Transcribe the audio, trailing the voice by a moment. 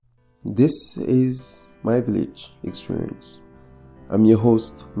This is my village experience. I'm your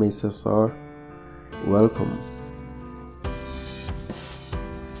host, Mesa Sar. Welcome.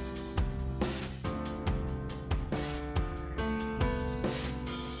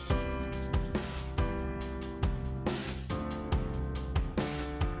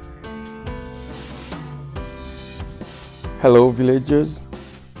 Hello, villagers.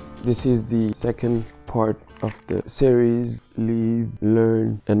 This is the second part of the series Live,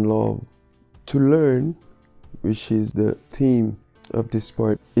 Learn, and Love. To learn, which is the theme of this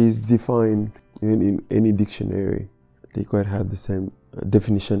part, is defined even in any dictionary. They quite have the same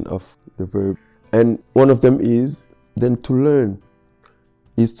definition of the verb. And one of them is then to learn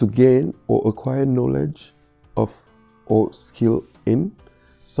is to gain or acquire knowledge of or skill in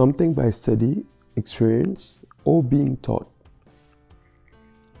something by study, experience, or being taught.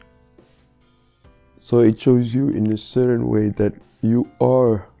 So it shows you in a certain way that you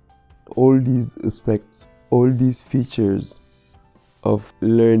are all these aspects, all these features of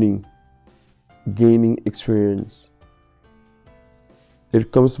learning, gaining experience.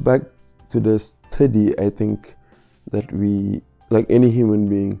 It comes back to the study, I think, that we, like any human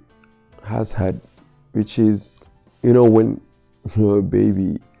being, has had, which is, when you're a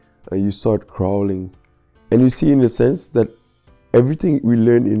baby, you start crawling, and you see in a sense that everything we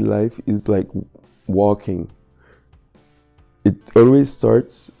learn in life is like walking. It always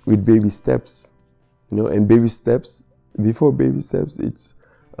starts with baby steps, and baby steps, before baby steps, it's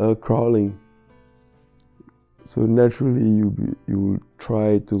crawling. So naturally you will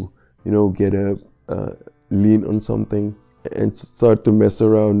try to, get up, lean on something and start to mess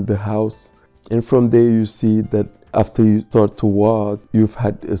around the house. And from there you see that after you start to walk, you've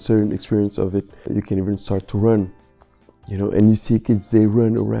had a certain experience of it. You can even start to run, and you see kids, they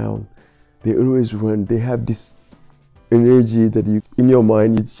run around. They always run. They have this energy that in your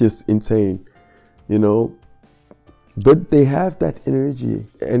mind, it's just insane, But they have that energy.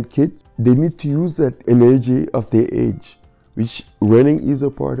 And kids, they need to use that energy of their age, which running is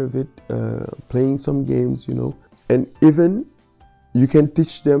a part of it, playing some games, And even you can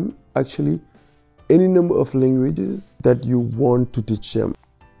teach them actually any number of languages that you want to teach them.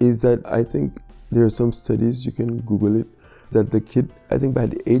 Is that I think there are some studies, you can Google it, that the kid, I think by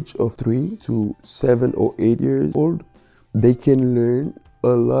the age of 3 to 7 or 8 years old, they can learn a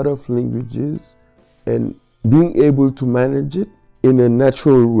lot of languages, and being able to manage it in a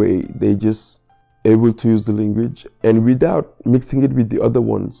natural way. They just able to use the language and without mixing it with the other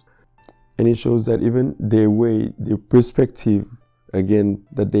ones. And it shows that even their way, their perspective, again,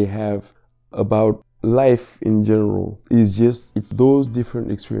 that they have about life in general it's those different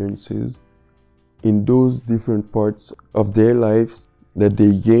experiences in those different parts of their lives that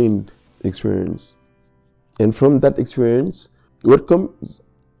they gained experience. And from that experience, what comes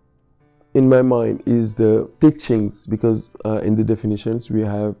in my mind is the teachings, because in the definitions we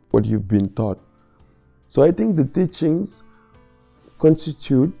have what you've been taught. So I think the teachings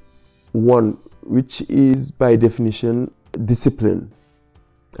constitute one, which is by definition discipline.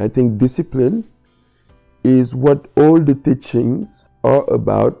 I think discipline is what all the teachings are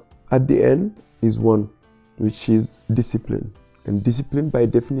about. At the end is one, which is discipline. And discipline by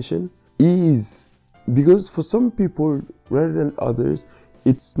definition is, because for some people rather than others,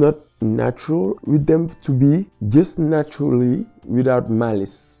 it's not natural with them to be just naturally without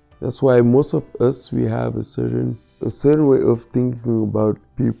malice. That's why most of us, we have a certain way of thinking about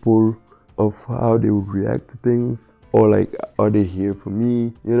people, of how they would react to things, or like, are they here for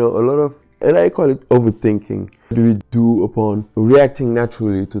me? A lot of, and I call it overthinking. What do we do upon reacting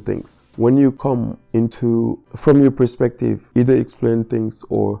naturally to things? When you come into, from your perspective, either explain things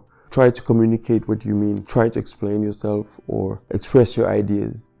or try to communicate what you mean, try to explain yourself or express your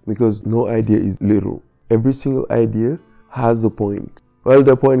ideas, because no idea is little. Every single idea has a point. Well,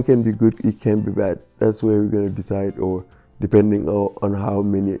 the point can be good, it can be bad. That's where we're going to decide, or depending on how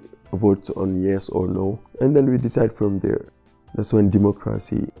many votes on yes or no. And then we decide from there. That's when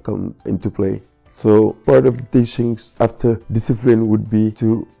democracy comes into play. So part of the teachings after discipline would be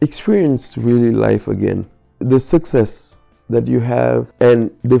to experience really life again. The success that you have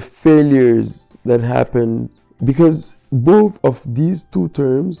and the failures that happen, because both of these two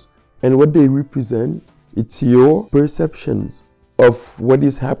terms and what they represent, it's your perceptions of what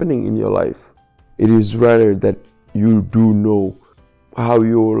is happening in your life. It is rather that you do know how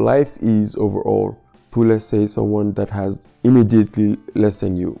your life is overall to, let's say, someone that has immediately less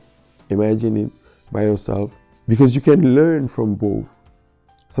than you. Imagine it by yourself, because you can learn from both.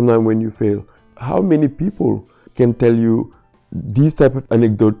 Sometimes when you fail, how many people can tell you these type of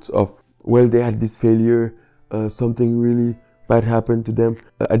anecdotes of, well, they had this failure, something really bad happened to them,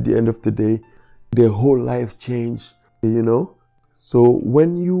 at the end of the day, their whole life changed, you know. So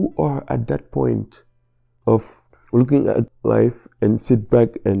when you are at that point of looking at life and sit back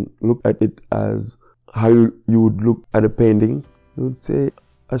and look at it as how you would look at a painting, you would say,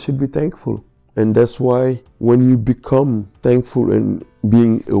 I should be thankful. And that's why when you become thankful and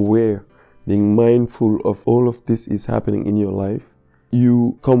being aware, being mindful of all of this is happening in your life,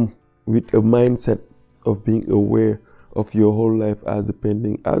 you come with a mindset of being aware of your whole life as a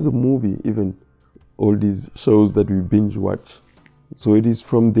painting, as a movie, even all these shows that we binge watch. So it is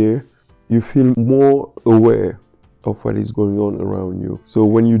from there you feel more aware of what is going on around you. So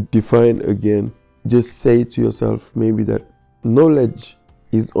when you define again, just say to yourself maybe that knowledge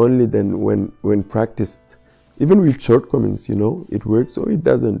is only then when practiced. Even with shortcomings, you know, it works or it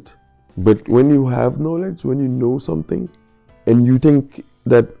doesn't. But when you have knowledge, when you know something, and you think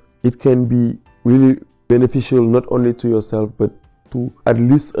that it can be really beneficial not only to yourself, but to at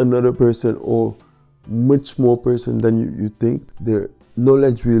least another person or much more person than you think, the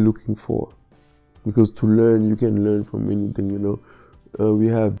knowledge we're looking for. Because to learn, you can learn from anything, you know. We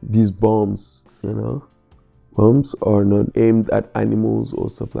have these bombs, you know. Bombs are not aimed at animals or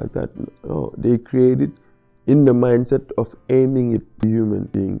stuff like that. No, they created in the mindset of aiming at human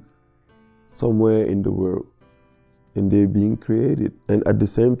beings somewhere in the world, and they're being created. And at the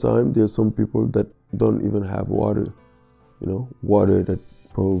same time, there's some people that don't even have water, you know, water that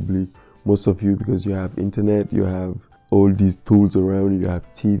probably most of you, because you have internet, you have all these tools around you, have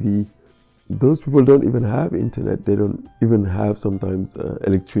TV. Those people don't even have internet. They don't even have sometimes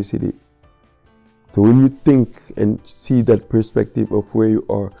electricity. So when you think and see that perspective of where you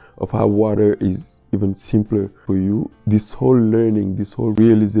are, of how water is even simpler for you, this whole learning, this whole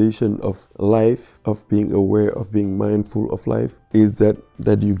realization of life, of being aware, of being mindful of life, is that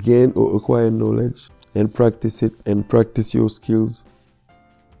you gain or acquire knowledge and practice it and practice your skills.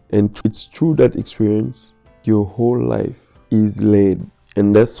 And it's through that experience, your whole life is laid.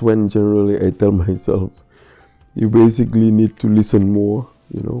 And that's when generally I tell myself, you basically need to listen more,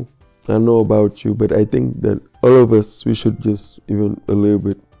 you know. I don't know about you, but I think that all of us, we should just even a little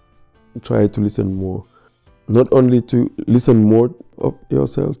bit try to listen more. Not only to listen more of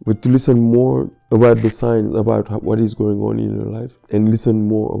yourself, but to listen more about the signs, about what is going on in your life, and listen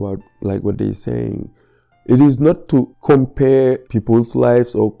more about like what they're saying. It is not to compare people's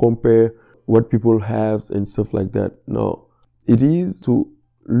lives or compare what people have and stuff like that. No, it is to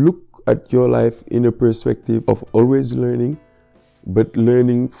look at your life in a perspective of always learning, but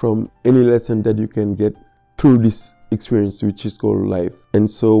learning from any lesson that you can get through this experience, which is called life. And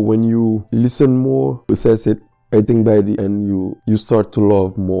so when you listen more, assess it, I think by the end you start to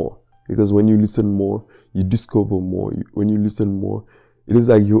love more. Because when you listen more, you discover more. When you listen more, it is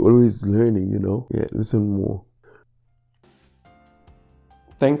like you're always learning, you know? Yeah, listen more.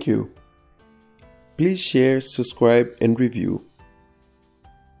 Thank you. Please share, subscribe, and review.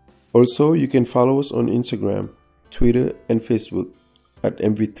 Also, you can follow us on Instagram, Twitter, and Facebook at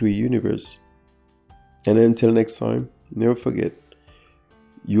MV3Universe. And until next time, never forget,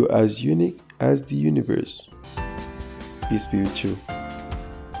 you're as unique as the universe. Peace be with you.